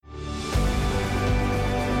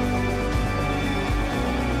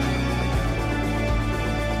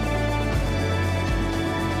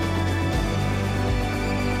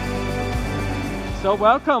So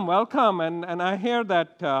welcome. And I hear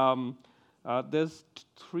that there's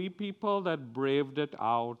three people that braved it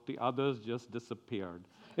out. The others just disappeared.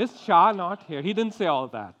 Is Shah not here? He didn't say all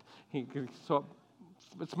that. So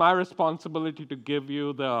it's my responsibility to give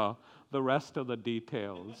you the rest of the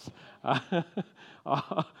details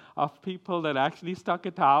of people that actually stuck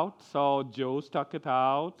it out. So Joe stuck it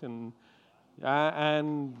out, and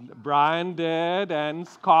Brian did, and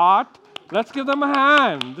Scott. Let's give them a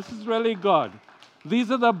hand. This is really good.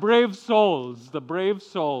 These are the brave souls, the brave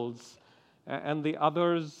souls. And the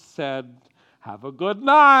others said, have a good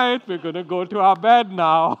night. We're going to go to our bed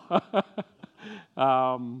now.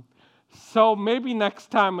 So maybe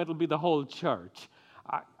next time it'll be the whole church.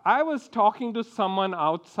 I was talking to someone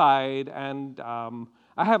outside, and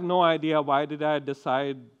I have no idea why did I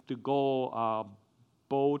decide to go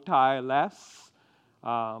bow tie less.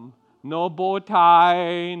 No bow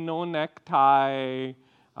tie, no necktie.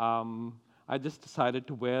 I just decided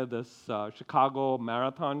to wear this Chicago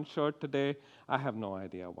Marathon shirt today. I have no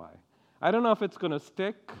idea why. I don't know if it's going to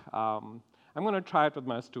stick. I'm going to try it with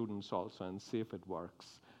my students also and see if it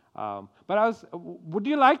works. Would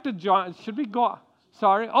you like to join? Should we go?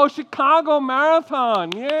 Sorry? Oh, Chicago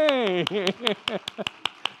Marathon. Yay.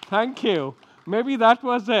 Thank you. Maybe that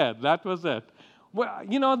was it. That was it.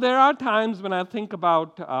 Well, there are times when I think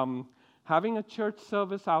about having a church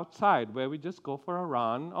service outside where we just go for a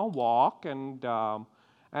run or walk, and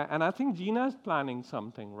I think Gina is planning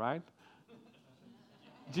something, right?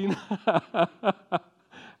 Gina,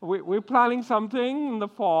 we're planning something in the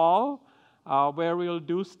fall where we'll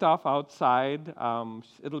do stuff outside.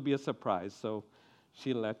 It'll be a surprise, so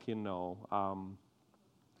she'll let you know.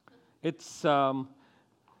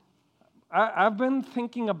 I've been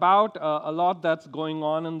thinking about a lot that's going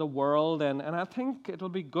on in the world, and I think it'll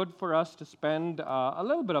be good for us to spend a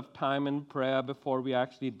little bit of time in prayer before we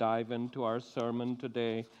actually dive into our sermon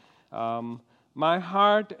today. My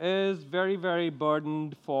heart is very, very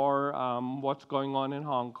burdened for what's going on in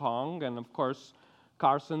Hong Kong, and of course,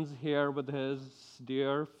 Carson's here with his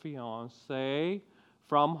dear fiancée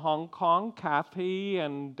from Hong Kong, Kathy,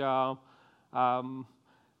 and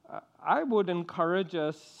I would encourage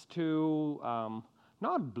us to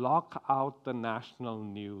not block out the national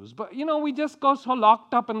news. But, we just go so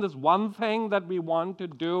locked up in this one thing that we want to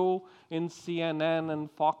do in CNN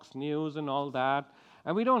and Fox News and all that.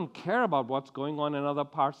 And we don't care about what's going on in other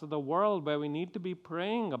parts of the world where we need to be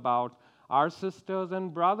praying about our sisters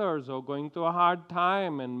and brothers who are going through a hard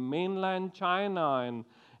time in mainland China and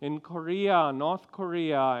in Korea, North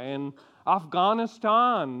Korea, in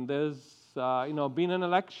Afghanistan. There's been an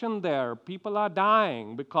election there. People are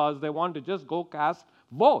dying because they want to just go cast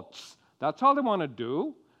votes. That's all they want to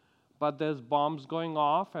do. But there's bombs going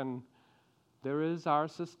off, and there is our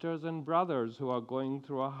sisters and brothers who are going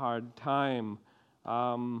through a hard time.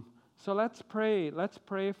 So let's pray. Let's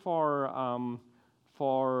pray for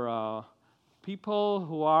people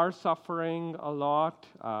who are suffering a lot.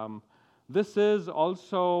 This is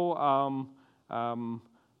also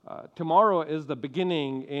tomorrow is the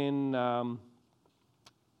beginning in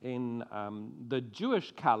the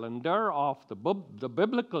Jewish calendar of the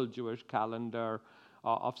biblical Jewish calendar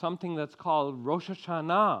of something that's called Rosh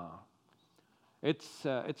Hashanah. It's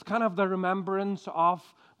kind of the remembrance of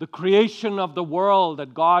the creation of the world,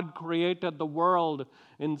 that God created the world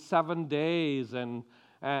in 7 days, and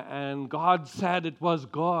God said it was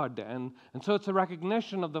good, and so it's a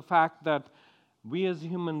recognition of the fact that we as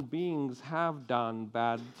human beings have done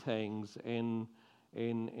bad things in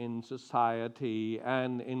society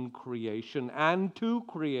and in creation and to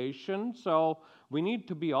creation. So we need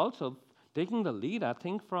to be also taking the lead, I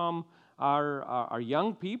think, from our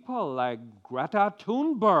young people like Greta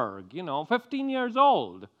Thunberg, 15 years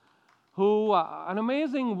old, who, an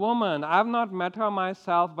amazing woman. I've not met her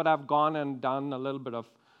myself, but I've gone and done a little bit of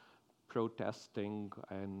protesting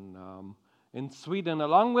in Sweden,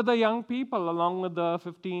 along with the young people, along with the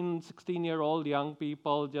 15, 16-year-old young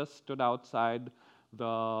people, just stood outside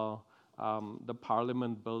the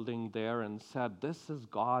parliament building there and said, this is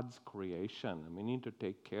God's creation, and we need to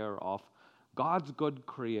take care of God's good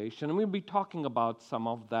creation. And we'll be talking about some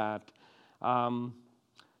of that.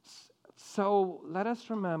 So let us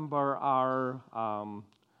remember our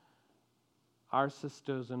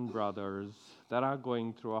sisters and brothers that are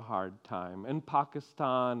going through a hard time in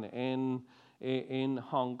Pakistan, in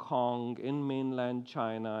Hong Kong, in mainland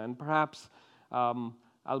China, and perhaps I'll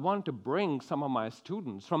want to bring some of my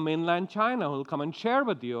students from mainland China who will come and share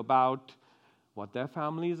with you about what their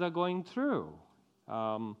families are going through.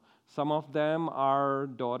 Some of them are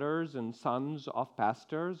daughters and sons of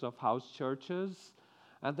pastors of house churches,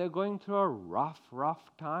 and they're going through a rough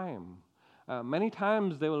time. Many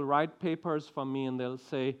times they will write papers for me and they'll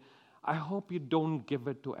say, I hope you don't give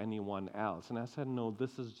it to anyone else. And I said, no,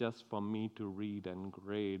 this is just for me to read and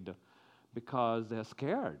grade, because they're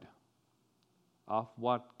scared of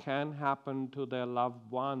what can happen to their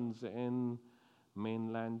loved ones in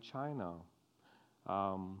mainland China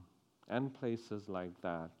and places like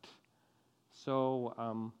that. So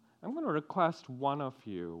I'm going to request one of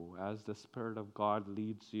you, as the Spirit of God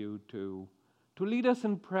leads you, to lead us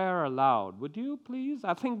in prayer aloud. Would you please?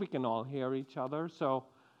 I think we can all hear each other. So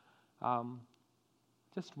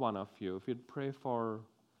just one of you, if you'd pray for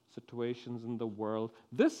situations in the world.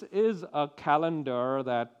 This is a calendar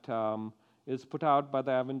that is put out by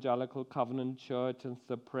the Evangelical Covenant Church. It's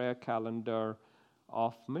the prayer calendar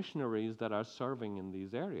of missionaries that are serving in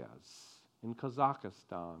these areas, in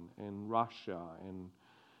Kazakhstan, in Russia,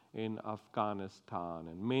 in Afghanistan,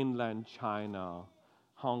 in mainland China,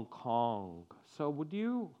 Hong Kong. So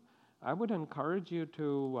I would encourage you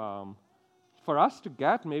to, for us to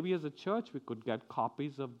get, maybe as a church, we could get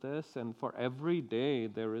copies of this, and for every day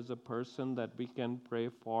there is a person that we can pray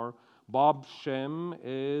for. Bob Shim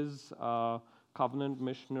is a covenant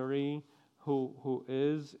missionary who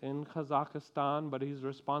is in Kazakhstan, but he's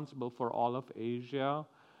responsible for all of Asia.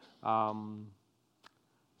 Someone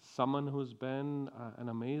who's been an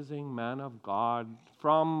amazing man of God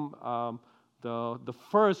from the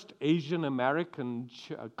first Asian American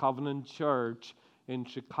covenant church in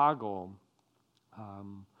Chicago.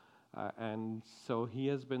 And so he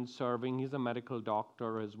has been serving. He's a medical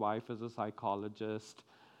doctor. His wife is a psychologist.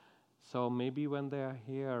 So maybe when they're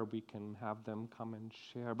here, we can have them come and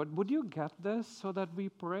share. But would you get this so that we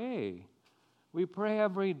pray? We pray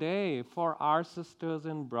every day for our sisters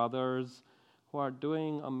and brothers who are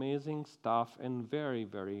doing amazing stuff in very,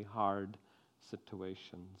 very hard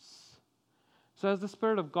situations. So as the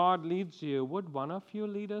Spirit of God leads you, would one of you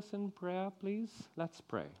lead us in prayer, please? Let's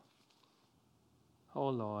pray. Oh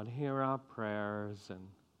Lord, hear our prayers, and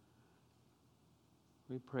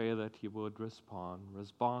we pray that you would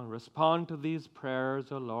respond to these prayers,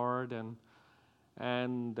 oh Lord,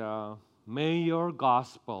 and may your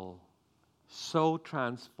gospel so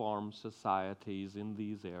transform societies in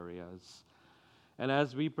these areas. And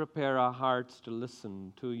as we prepare our hearts to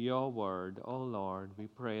listen to your word, oh Lord, we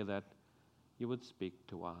pray that you would speak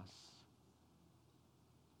to us.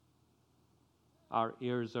 Our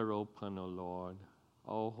ears are open, O Lord.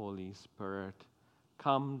 O Holy Spirit,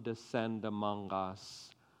 come descend among us,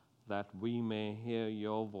 that we may hear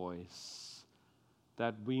your voice,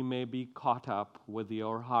 that we may be caught up with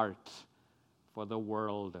your heart for the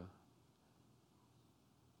world,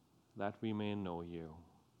 that we may know you.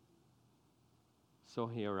 So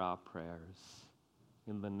hear our prayers.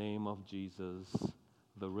 In the name of Jesus,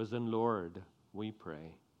 the risen Lord, we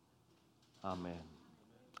pray. Amen.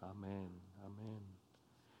 Amen. Amen.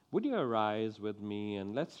 Would you arise with me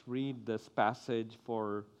and let's read this passage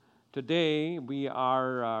for today. We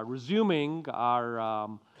are resuming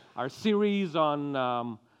our series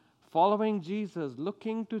on following Jesus,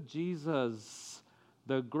 looking to Jesus,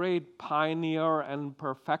 the great pioneer and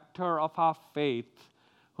perfecter of our faith,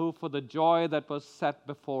 who for the joy that was set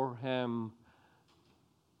before him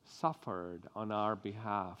suffered on our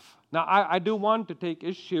behalf. Now, I do want to take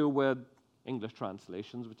issue with English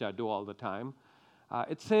translations, which I do all the time.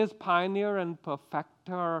 It says pioneer and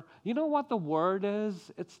perfecter. You know what the word is?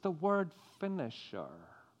 It's the word finisher.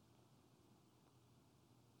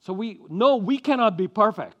 So we know we cannot be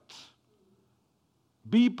perfect.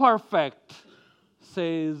 Be perfect,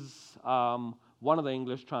 says one of the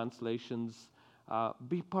English translations.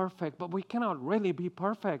 Be perfect, but we cannot really be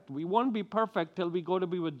perfect. We won't be perfect till we go to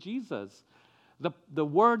be with Jesus. The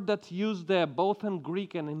word that's used there, both in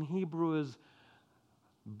Greek and in Hebrew, is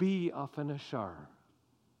be a finisher.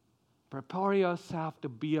 Prepare yourself to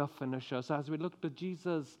be a finisher. So as we look to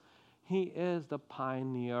Jesus, he is the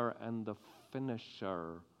pioneer and the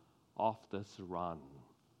finisher of this run.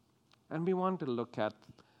 And we want to look at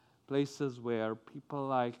places where people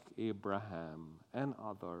like Abraham and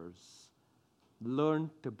others learned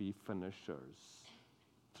to be finishers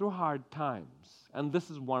through hard times. And this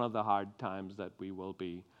is one of the hard times that we will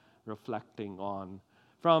be reflecting on.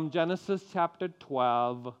 From Genesis chapter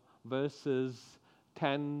 12, verses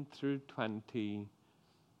 10 through 20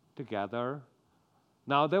 together.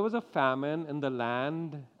 Now there was a famine in the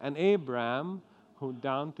land, and Abram, who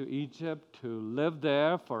down to Egypt to live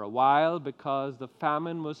there for a while because the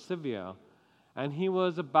famine was severe, and he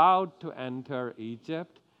was about to enter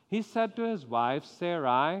Egypt. He said to his wife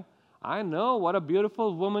Sarai, I know what a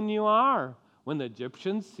beautiful woman you are. When the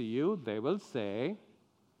Egyptians see you, they will say,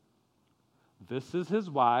 this is his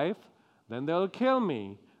wife, then they'll kill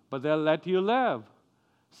me. but they'll let you live.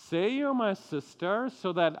 Say you're my sister,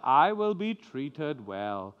 so that I will be treated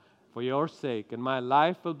well for your sake, and my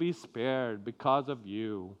life will be spared because of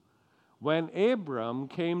you." When Abram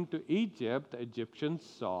came to Egypt, the Egyptians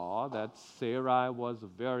saw that Sarai was a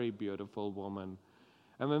very beautiful woman.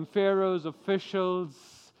 And when Pharaoh's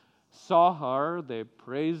officials saw her, they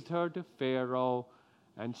praised her to Pharaoh,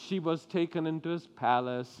 and she was taken into his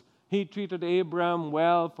palace. He treated Abram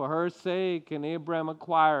well for her sake, and Abram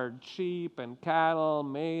acquired sheep and cattle,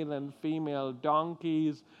 male and female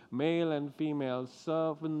donkeys, male and female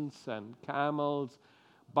servants, and camels.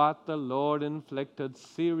 But the Lord inflicted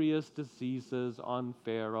serious diseases on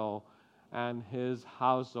Pharaoh and his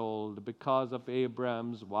household because of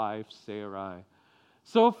Abram's wife Sarai.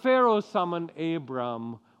 So Pharaoh summoned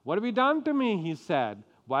Abram. "What have you done to me?" he said.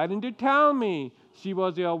 "Why didn't you tell me she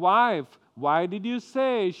was your wife? Why did you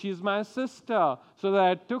say she's my sister, so that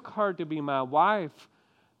I took her to be my wife?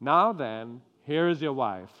 Now then, here is your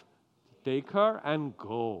wife. Take her and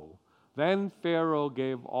go." Then Pharaoh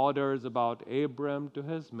gave orders about Abram to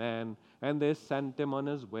his men, and they sent him on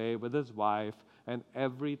his way with his wife and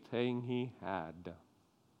everything he had.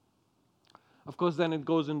 Of course, then it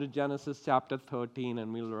goes into Genesis chapter 13,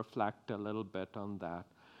 and we'll reflect a little bit on that.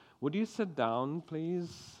 Would you sit down,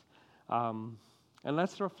 please? And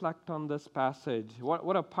let's reflect on this passage.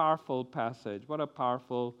 What a powerful passage. What a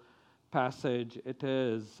powerful passage it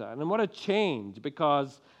is. And what a change,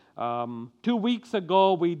 because 2 weeks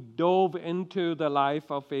ago we dove into the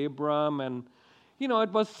life of Abram, and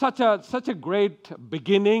it was such a great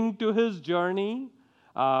beginning to his journey.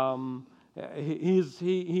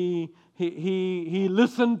 He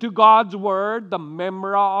listened to God's word, the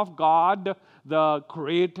memra of God, the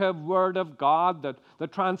creative word of God, the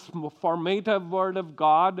transformative word of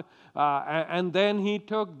God, and then he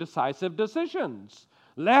took decisive decisions.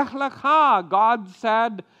 Lech lecha, God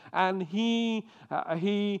said, and he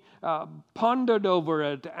pondered over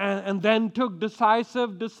it, and then took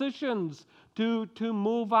decisive decisions to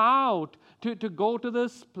move out, to go to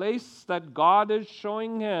this place that God is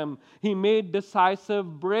showing him. He made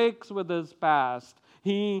decisive breaks with his past.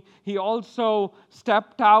 He also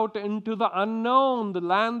stepped out into the unknown, the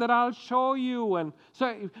land that I'll show you. And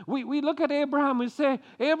so we look at Abraham, we say,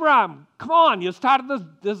 "Abraham, come on, you started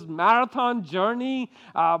this marathon journey.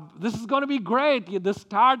 This is going to be great. The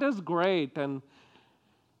start is great." And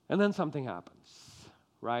then something happens,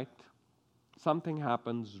 right? Something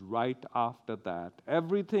happens right after that.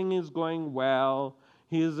 Everything is going well.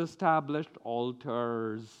 He has established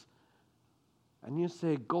altars. And you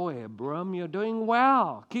say, "Go, Abram, you're doing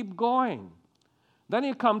well. Keep going." Then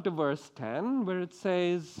you come to verse 10, where it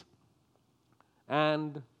says,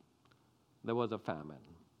 "And there was a famine."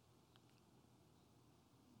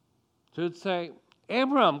 So it'd say,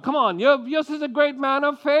 "Abram, come on, you're such a great man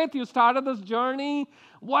of faith. You started this journey.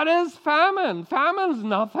 What is famine? Famine's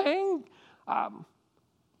nothing.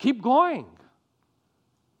 Keep going."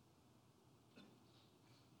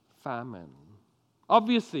 Famine.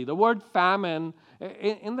 Obviously, the word famine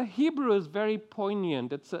in the Hebrew is very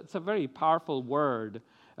poignant. It's a very powerful word.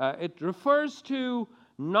 It refers to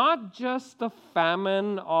not just the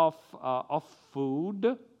famine of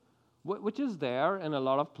food, which is there in a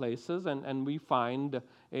lot of places, and we find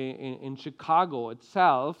in Chicago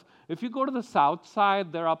itself. If you go to the south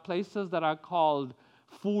side, there are places that are called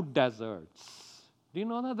food deserts. Do you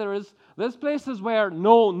know that there's places where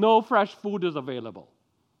no fresh food is available?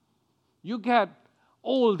 You get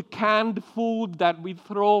old canned food that we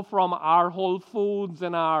throw from our Whole Foods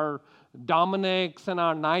and our Dominick's and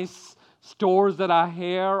our nice stores that are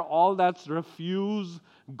here. All that's refuse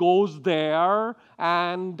goes there,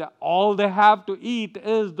 and all they have to eat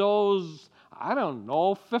is those,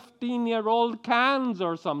 15-year-old cans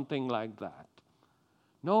or something like that.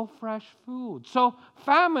 No fresh food. So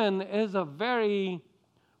famine is a very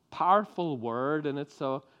powerful word, and it's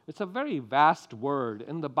a very vast word.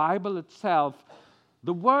 In the Bible itself,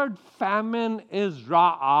 the word famine is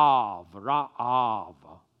ra'av.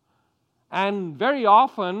 And very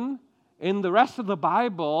often in the rest of the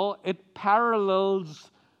Bible, it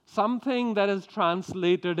parallels something that is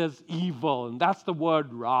translated as evil, and that's the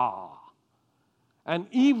word ra. And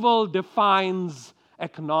evil defines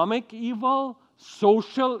economic evil,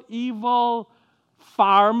 social evil,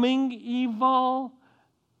 farming evil,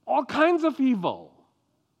 all kinds of evil.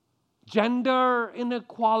 Gender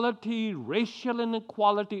inequality, racial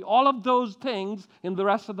inequality, all of those things in the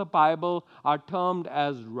rest of the Bible are termed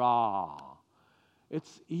as ra.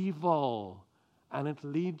 It's evil, and it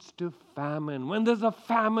leads to famine. When there's a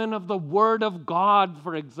famine of the Word of God,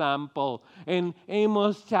 for example, in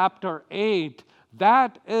Amos chapter 8,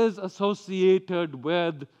 that is associated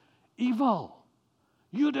with evil.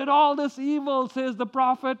 You did all this evil, says the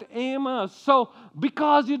prophet Amos. So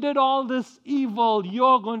because you did all this evil,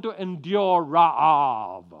 you're going to endure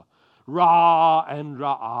Ra'av. Ra and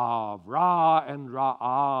Ra'av, Ra and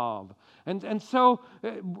Ra'av. And so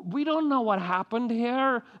we don't know what happened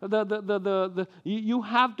here. You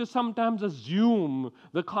have to sometimes assume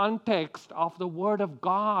the context of the Word of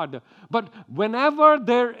God. But whenever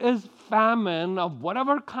there is famine of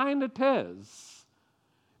whatever kind it is,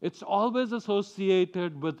 it's always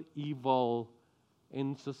associated with evil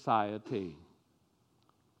in society.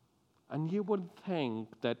 And you would think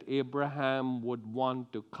that Abraham would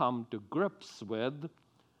want to come to grips with,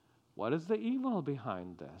 what is the evil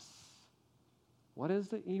behind this? What is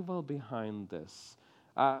the evil behind this?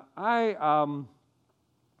 My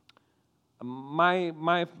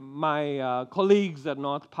colleagues at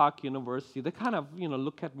North Park University, they kind of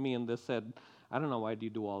look at me and they said, I don't know, why do you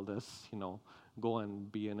do all this? Go and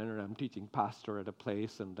be an interim teaching pastor at a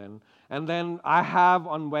place, and then I have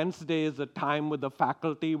on Wednesdays a time with the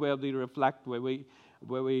faculty where we reflect, where we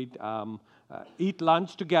eat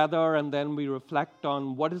lunch together, and then we reflect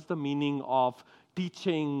on what is the meaning of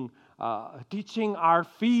teaching our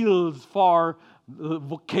fields for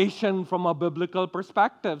vocation from a biblical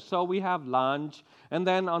perspective. So we have lunch, and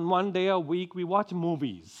then on one day a week we watch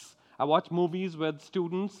movies. I watch movies with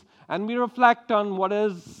students, and we reflect on what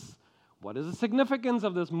is the significance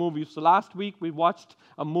of this movie. So last week we watched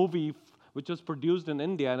a movie which was produced in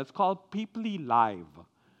India, and it's called Peoply Live.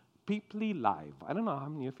 Peoply Live. I don't know how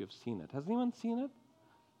many of you have seen it. Has anyone seen it?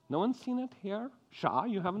 No one's seen it here? Shah,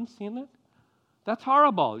 you haven't seen it? That's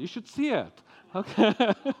horrible. You should see it. Okay.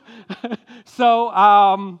 So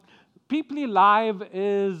Peoply Live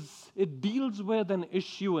it deals with an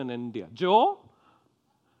issue in India. Joe?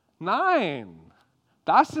 Nein.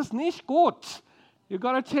 Das ist nicht gut. You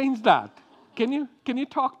got to change that. Can you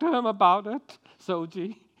talk to him about it,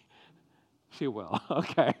 Soji? She will.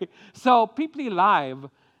 Okay. So Peoply Live,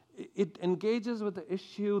 it engages with the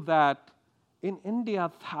issue that in India,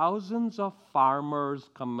 thousands of farmers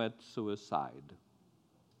commit suicide.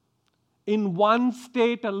 In one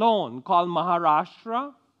state alone, called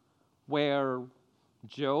Maharashtra, where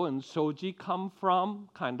Joe and Soji come from,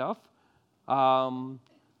 kind of,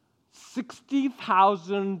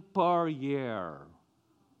 60,000 per year.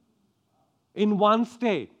 In one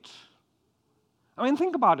state. I mean,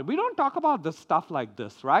 think about it. We don't talk about this stuff like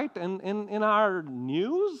this, right? In our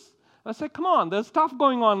news, I say, come on, there's stuff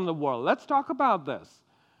going on in the world. Let's talk about this.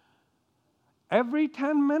 Every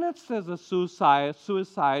 10 minutes, there's a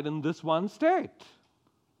suicide in this one state.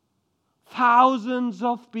 Thousands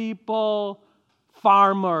of people,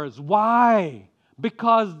 farmers. Why?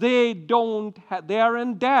 Because they are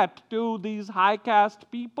in debt to these high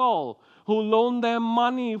caste people who loan them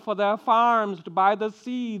money for their farms to buy the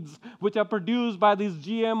seeds which are produced by these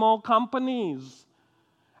GMO companies.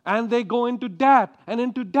 And they go into debt, and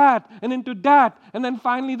into debt, and into debt, and then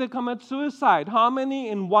finally they commit suicide. How many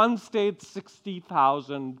in one state?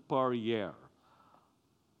 60,000 per year.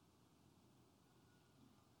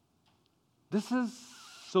 This is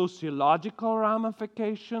sociological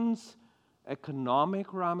ramifications,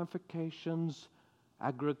 economic ramifications,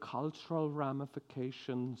 agricultural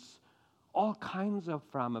ramifications, all kinds of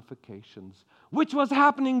ramifications, which was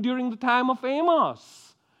happening during the time of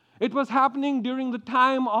Amos. It was happening during the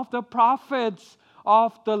time of the prophets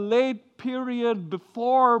of the late period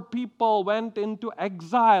before people went into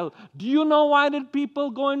exile. Do you know why did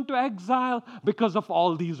people go into exile? Because of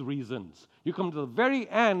all these reasons. You come to the very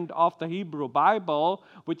end of the Hebrew Bible,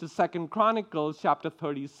 which is 2 Chronicles chapter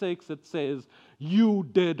 36. It says, you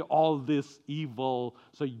did all this evil,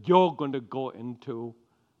 so you're going to go into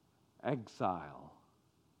exile.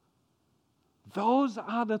 Those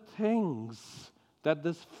are the things that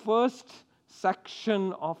this first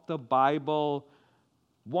section of the Bible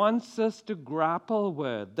wants us to grapple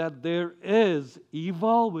with, that there is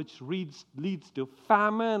evil which leads to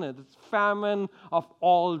famine, and it's famine of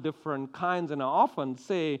all different kinds. And I often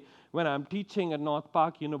say, when I'm teaching at North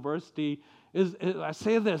Park University, I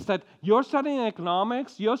say this, that you're studying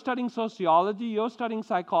economics, you're studying sociology, you're studying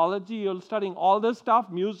psychology, you're studying all this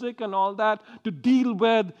stuff, music and all that, to deal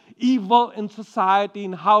with evil in society,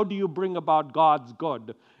 and how do you bring about God's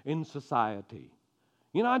good in society.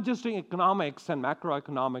 You're not just doing economics and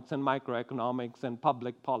macroeconomics and microeconomics and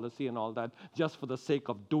public policy and all that just for the sake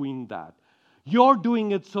of doing that. You're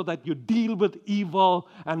doing it so that you deal with evil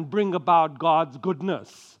and bring about God's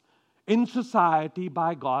goodness in society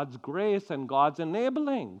by God's grace and God's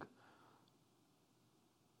enabling.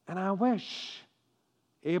 And I wish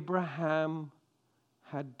Abraham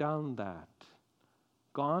had done that.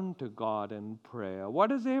 gone to God in prayer. What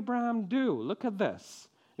does Abraham do? Look at this.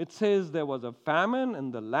 It says there was a famine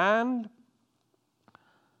in the land.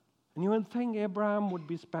 And you would think Abraham would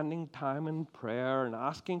be spending time in prayer and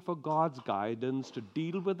asking for God's guidance to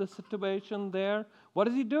deal with the situation there. What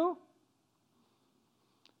does he do?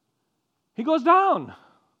 He goes down.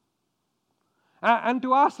 And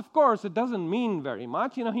to us, of course, it doesn't mean very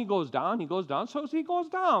much. He goes down, so he goes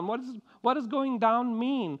down. What does going down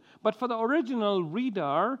mean? But for the original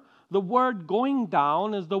reader, the word going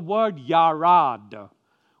down is the word Yarad,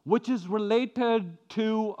 which is related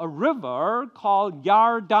to a river called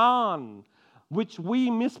Yardan, which we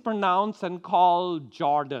mispronounce and call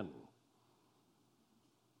Jordan.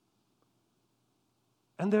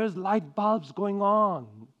 And there's light bulbs going on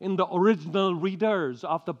in the original readers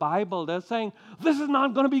of the Bible. They're saying, this is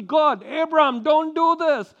not going to be good. Abram, don't do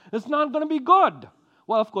this. It's not going to be good.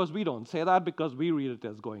 Well, of course, we don't say that because we read it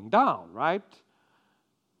as going down, right?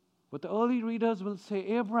 But the early readers will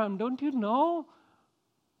say, Abram, don't you know?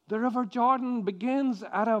 The River Jordan begins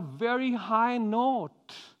at a very high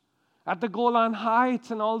note, at the Golan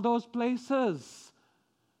Heights and all those places.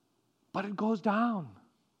 But it goes down.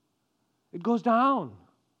 It goes down.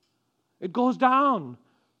 It goes down.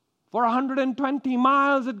 For 120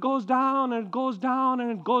 miles, it goes down, and it goes down,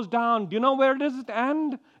 and it goes down. Do you know where does it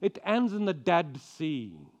end? It ends in the Dead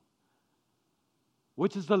Sea,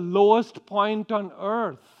 which is the lowest point on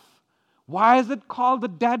earth. Why is it called the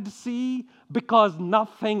Dead Sea? Because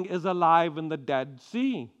nothing is alive in the Dead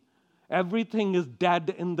Sea. Everything is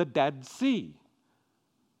dead in the Dead Sea.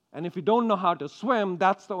 And if you don't know how to swim,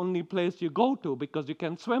 that's the only place you go to because you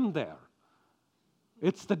can swim there.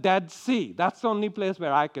 It's the Dead Sea. That's the only place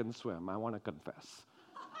where I can swim, I want to confess.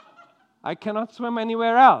 I cannot swim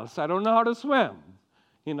anywhere else. I don't know how to swim.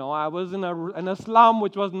 I was in a slum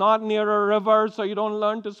which was not near a river, so you don't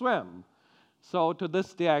learn to swim. So to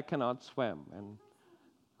this day, I cannot swim. And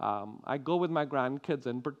I go with my grandkids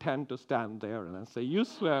and pretend to stand there, and I say, you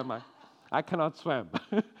swim. I cannot swim.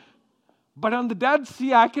 But on the Dead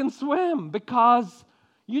Sea, I can swim because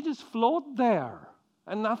you just float there.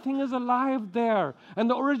 And nothing is alive there. And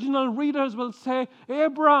the original readers will say,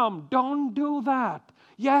 Abram, don't do that.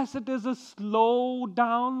 Yes, it is a slow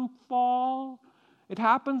downfall. It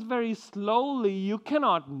happens very slowly. You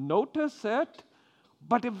cannot notice it.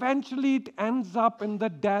 But eventually it ends up in the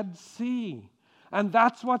Dead Sea. And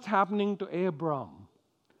that's what's happening to Abram.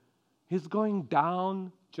 He's going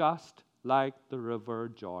down just like the River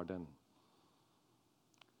Jordan.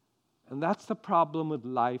 And that's the problem with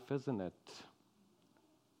life, isn't it?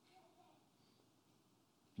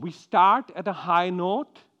 We start at a high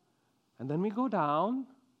note, and then we go down,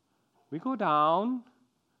 we go down,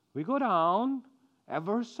 we go down,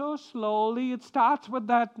 ever so slowly. It starts with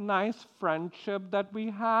that nice friendship that we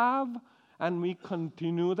have, and we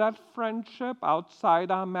continue that friendship outside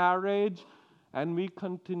our marriage, and we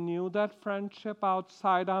continue that friendship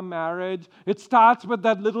outside our marriage. It starts with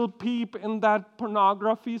that little peep in that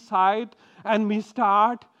pornography site, and we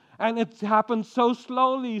start. And it happens so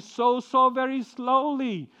slowly, so very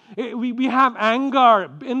slowly. We have anger,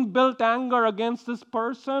 inbuilt anger against this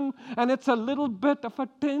person, and it's a little bit of a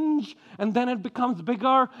tinge, and then it becomes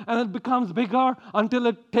bigger, and it becomes bigger until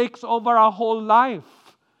it takes over our whole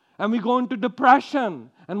life. And we go into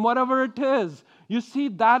depression, and whatever it is. You see,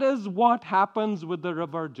 that is what happens with the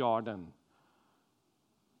River Jordan.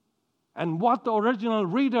 And what the original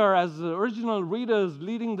reader, as the original reader is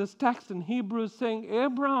leading this text in Hebrew, is saying,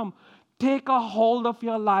 Abram, take a hold of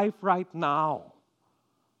your life right now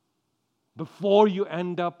before you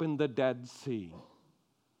end up in the Dead Sea.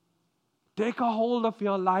 Take a hold of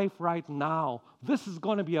your life right now. This is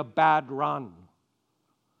going to be a bad run.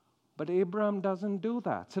 But Abram doesn't do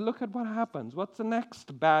that. So look at what happens. What's the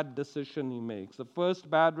next bad decision he makes? The first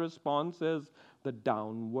bad response is the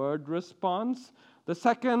downward response. The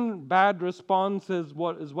second bad response is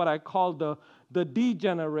what I call the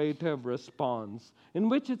degenerative response, in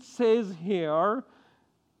which it says here,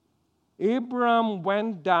 Abram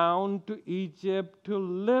went down to Egypt to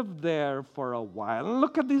live there for a while. And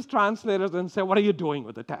look at these translators and say, what are you doing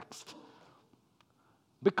with the text?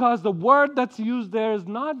 Because the word that's used there is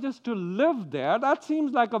not just to live there. That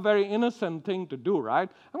seems like a very innocent thing to do, right?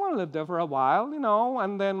 I'm going to live there for a while,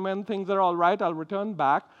 and then when things are all right, I'll return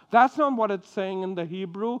back. That's not what it's saying in the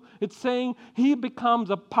Hebrew. It's saying he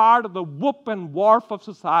becomes a part of the whoop and wharf of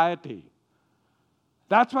society.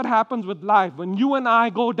 That's what happens with life. When you and I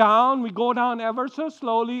go down, we go down ever so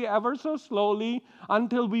slowly,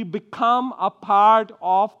 until we become a part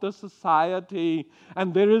of the society.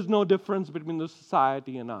 And there is no difference between the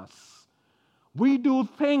society and us. We do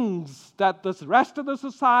things that the rest of the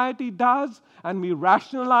society does, and we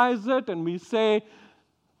rationalize it, and we say,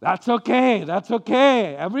 that's okay, that's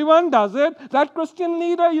okay. Everyone does it. That Christian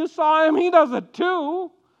leader, you saw him, he does it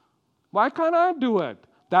too. Why can't I do it?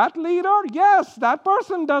 That leader, yes, that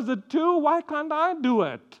person does it too. Why can't I do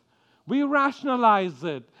it? We rationalize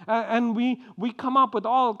it, and we come up with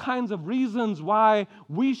all kinds of reasons why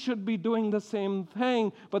we should be doing the same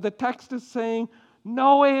thing. But the text is saying,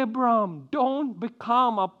 no, Abram, don't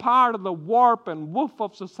become a part of the warp and woof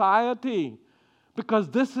of society, because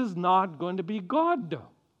this is not going to be good.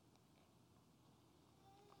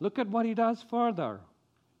 Look at what he does further.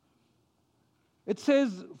 It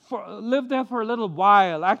says, live there for a little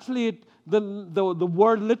while. Actually, the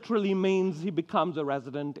word literally means he becomes a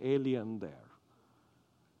resident alien there.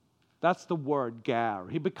 That's the word, ger.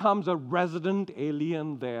 He becomes a resident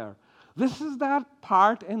alien there. This is that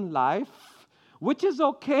part in life which is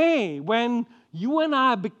okay when you and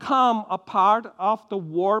I become a part of the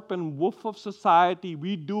warp and woof of society.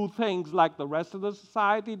 We do things like the rest of the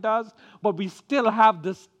society does, but we still have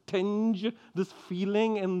this tinge, this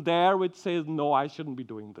feeling in there which says, no, I shouldn't be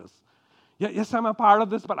doing this. Yes, I'm a part of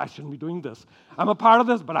this, but I shouldn't be doing this. I'm a part of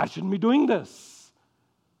this, but I shouldn't be doing this.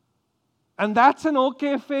 And that's an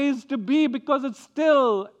okay phase to be, because it's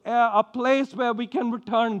still a place where we can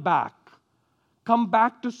return back. Come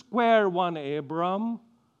back to square one, Abram.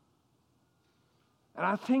 And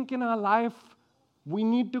I think in our life, we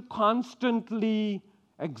need to constantly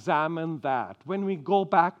examine that. When we go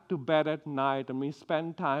back to bed at night and we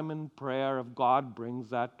spend time in prayer, if God brings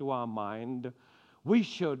that to our mind, we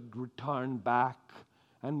should return back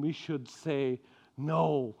and we should say,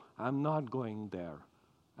 no, I'm not going there.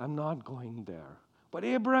 I'm not going there. But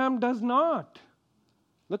Abraham does not.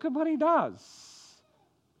 Look at what he does.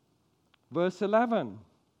 Verse 11.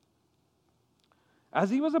 As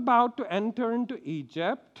he was about to enter into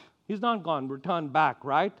Egypt, he's not gone, returned back,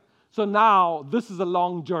 right? So now this is a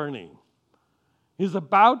long journey. He's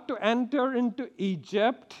about to enter into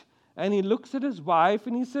Egypt, and he looks at his wife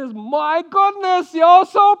and he says, my goodness, you're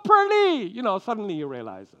so pretty. Suddenly he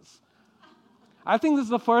realizes. I think this is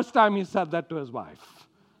the first time he said that to his wife.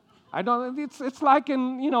 It's like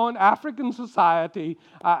in African society,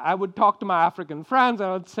 I would talk to my African friends, and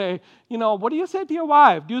I would say, what do you say to your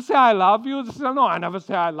wife? Do you say, I love you? They say, no, I never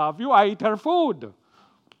say I love you. I eat her food.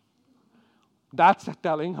 That's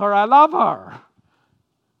telling her I love her.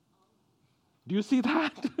 Do you see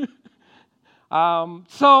that?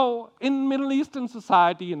 So in Middle Eastern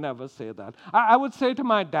society, you never say that. I would say to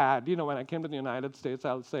my dad, when I came to the United States,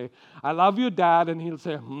 I'll say, I love you, Dad, and he'll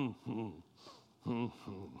say,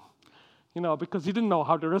 because he didn't know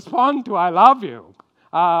how to respond to I love you.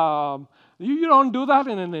 You don't do that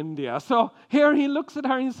in India. So here he looks at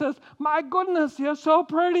her and he says, my goodness, you're so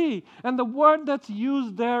pretty. And the word that's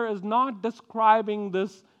used there is not describing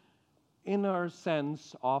this inner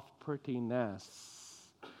sense of prettiness.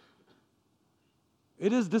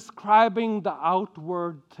 It is describing the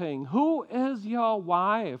outward thing. Who is your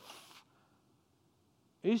wife?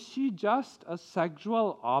 Is she just a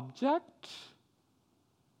sexual object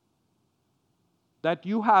that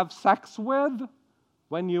you have sex with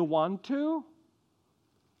when you want to?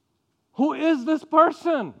 Who is this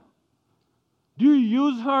person? Do you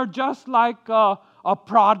use her just like a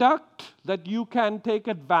product that you can take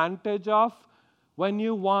advantage of when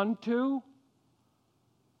you want to?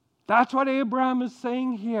 That's what Abraham is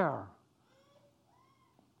saying here.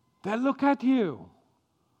 They look at you.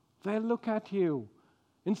 They look at you.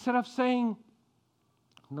 Instead of saying,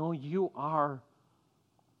 no, you are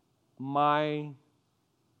my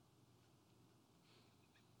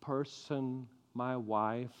person, my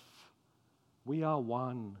wife. We are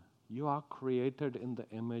one. You are created in the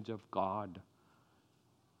image of God.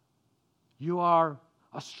 You are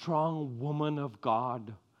a strong woman of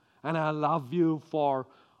God. And I love you for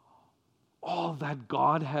all that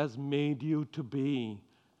God has made you to be.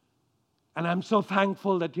 And I'm so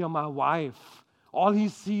thankful that you're my wife. All he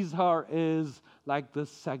sees her is like this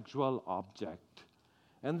sexual object.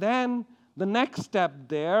 And then the next step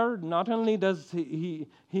there, not only does he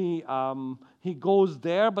goes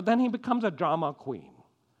there, but then he becomes a drama queen.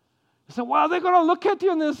 So, well, they're going to look at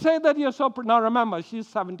you and they say that you're so pretty. Now remember, she's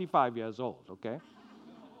 75 years old, okay?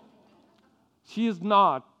 She is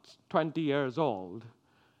not 20 years old.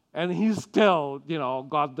 And he's still,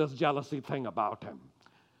 got this jealousy thing about him.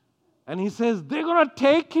 And he says, they're going to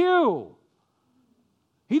take you.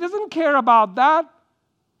 He doesn't care about that.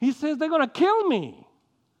 He says, they're going to kill me.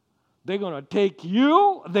 They're going to take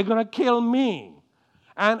you. They're going to kill me.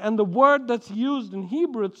 And the word that's used in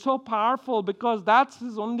Hebrew, it's so powerful because that's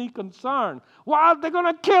his only concern. Well, they're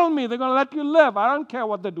going to kill me. They're going to let you live. I don't care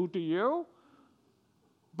what they do to you.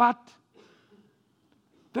 But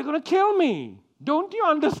they're going to kill me. Don't you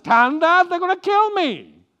understand that? They're going to kill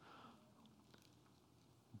me.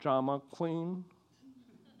 Drama queen.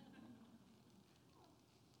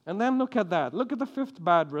 And then look at that. Look at the fifth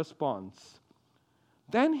bad response.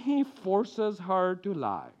 Then he forces her to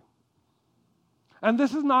lie. And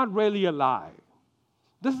this is not really a lie.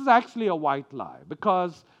 This is actually a white lie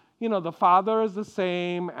because, the father is the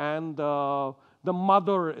same and the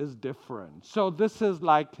mother is different. So this is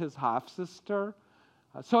like his half-sister.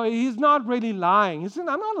 So he's not really lying. He said,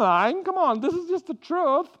 I'm not lying. Come on, this is just the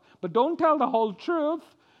truth. But don't tell the whole truth.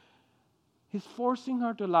 He's forcing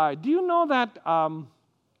her to lie. Do you know that,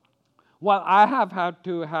 I have had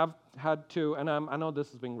to, and I know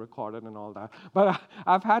this is being recorded and all that, but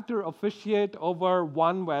I've had to officiate over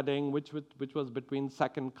one wedding which was between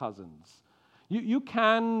second cousins. You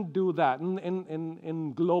can do that.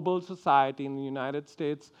 In global society, in the United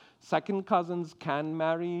States, second cousins can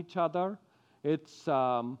marry each other. It's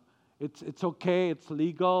okay, it's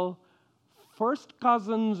legal. First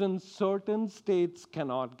cousins in certain states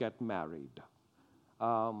cannot get married.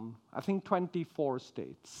 I think 24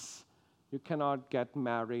 states. You cannot get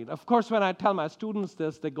married. Of course, when I tell my students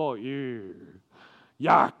this, they go, ew,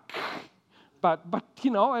 yuck. But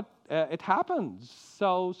it happens.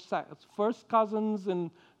 So first cousins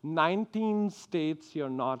in 19 states, you're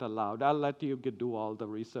not allowed. I'll let you do all the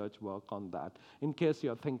research work on that in case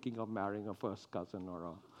you're thinking of marrying a first cousin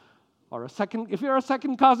or a second. If you're a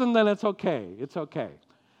second cousin, then it's okay. It's okay.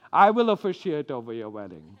 I will officiate over your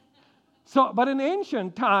wedding. But in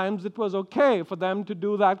ancient times, it was okay for them to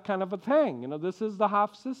do that kind of a thing. This is the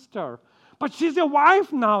half-sister. But she's your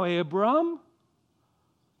wife now, Abram.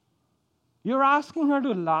 You're asking her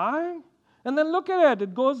to lie? And then look at it.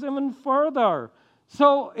 It goes even further.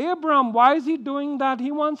 So Abram, why is he doing that?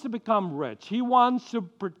 He wants to become rich. He wants to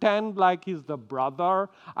pretend like he's the brother.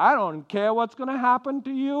 I don't care what's going to happen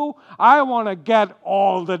to you. I want to get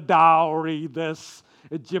all the dowry this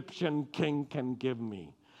Egyptian king can give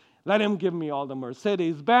me. Let him give me all the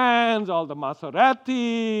Mercedes-Benz, all the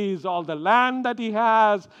Maseratis, all the land that he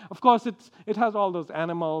has. Of course, it has all those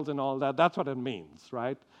animals and all that. That's what it means,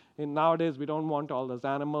 right? And nowadays, we don't want all those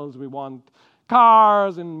animals. We want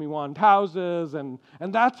cars and we want houses, and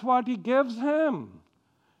that's what he gives him.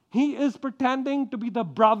 He is pretending to be the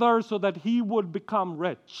brother so that he would become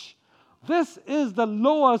rich. This is the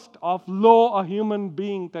lowest of low a human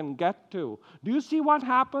being can get to. Do you see what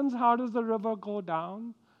happens? How does the river go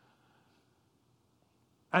down?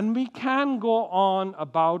 And we can go on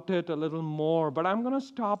about it a little more, but I'm going to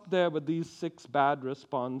stop there with these 6 bad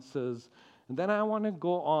responses. And then I want to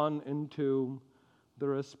go on into the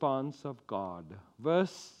response of God.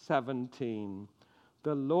 Verse 17,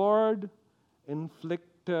 the Lord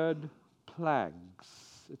inflicted plagues.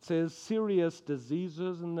 It says serious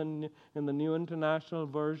diseases in the New International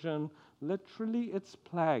Version. Literally, it's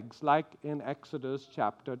plagues, like in Exodus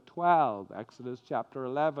chapter 12, Exodus chapter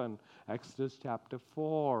 11, Exodus chapter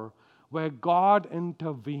 4, where God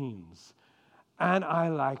intervenes. And I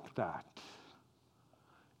like that.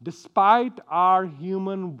 Despite our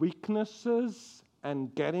human weaknesses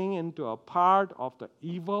and getting into a part of the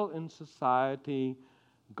evil in society,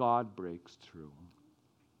 God breaks through.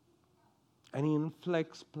 And he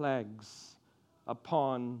inflicts plagues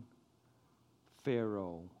upon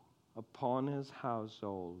Pharaoh, upon his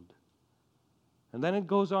household. And then it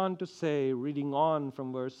goes on to say, reading on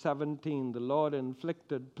from verse 17, the Lord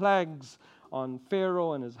inflicted plagues on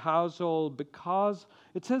Pharaoh and his household because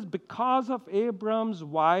of Abram's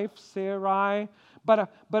wife Sarai.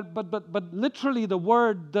 But literally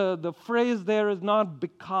the phrase there is not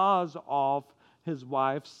because of his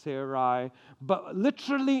wife Sarai, but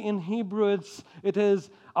literally in Hebrew it is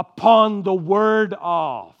upon the word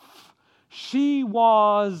of. She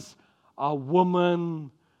was a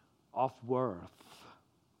woman of worth.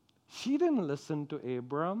 She didn't listen to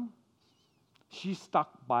Abram. She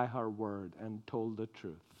stuck by her word and told the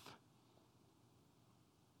truth.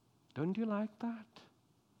 Don't you like that?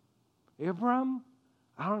 Abram,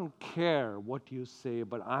 I don't care what you say,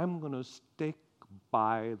 but I'm going to stick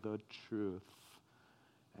by the truth.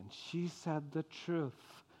 And she said the truth.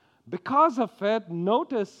 Because of it,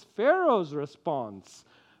 notice Pharaoh's response.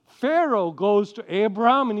 Pharaoh goes to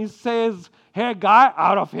Abram and he says, "Hey, guy,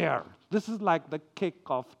 out of here." This is like the kick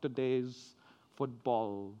of today's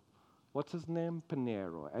football. What's his name?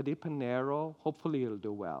 Pinheiro. Eddie Pinheiro. Hopefully he'll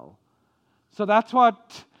do well. So that's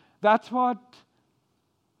what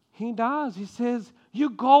he does. He says, You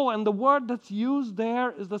go, and the word that's used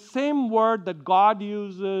there is the same word that God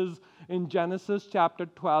uses in Genesis chapter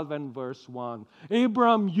 12 and verse 1.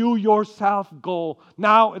 Abram, you yourself go.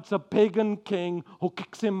 Now it's a pagan king who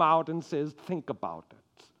kicks him out and says, think about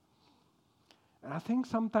it. And I think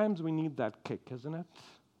sometimes we need that kick, isn't it?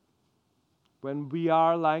 When we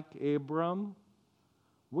are like Abram,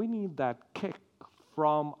 we need that kick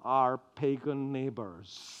from our pagan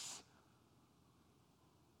neighbors.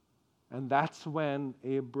 And that's when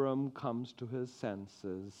Abram comes to his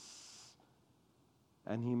senses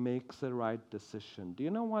and he makes the right decision. Do you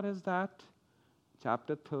know what is that?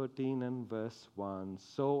 Chapter 13 and verse 1.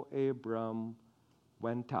 So Abram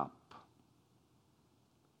went up.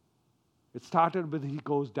 It started with he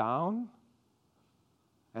goes down,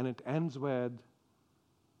 and it ends with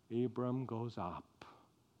Abram goes up.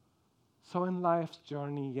 So in life's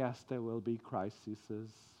journey, yes, there will be crises.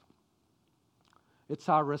 It's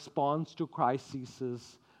our response to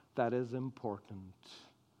crises that is important.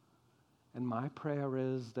 And my prayer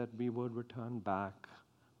is that we would return back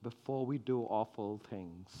before we do awful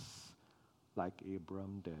things like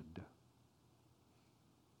Abram did.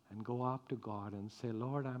 And go up to God and say,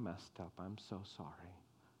 Lord, I messed up. I'm so sorry.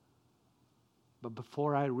 But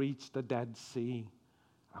before I reach the Dead Sea,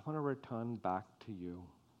 I want to return back to you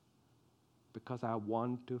because I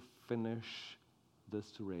want to finish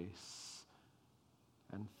this race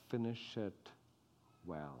and finish it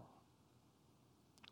well.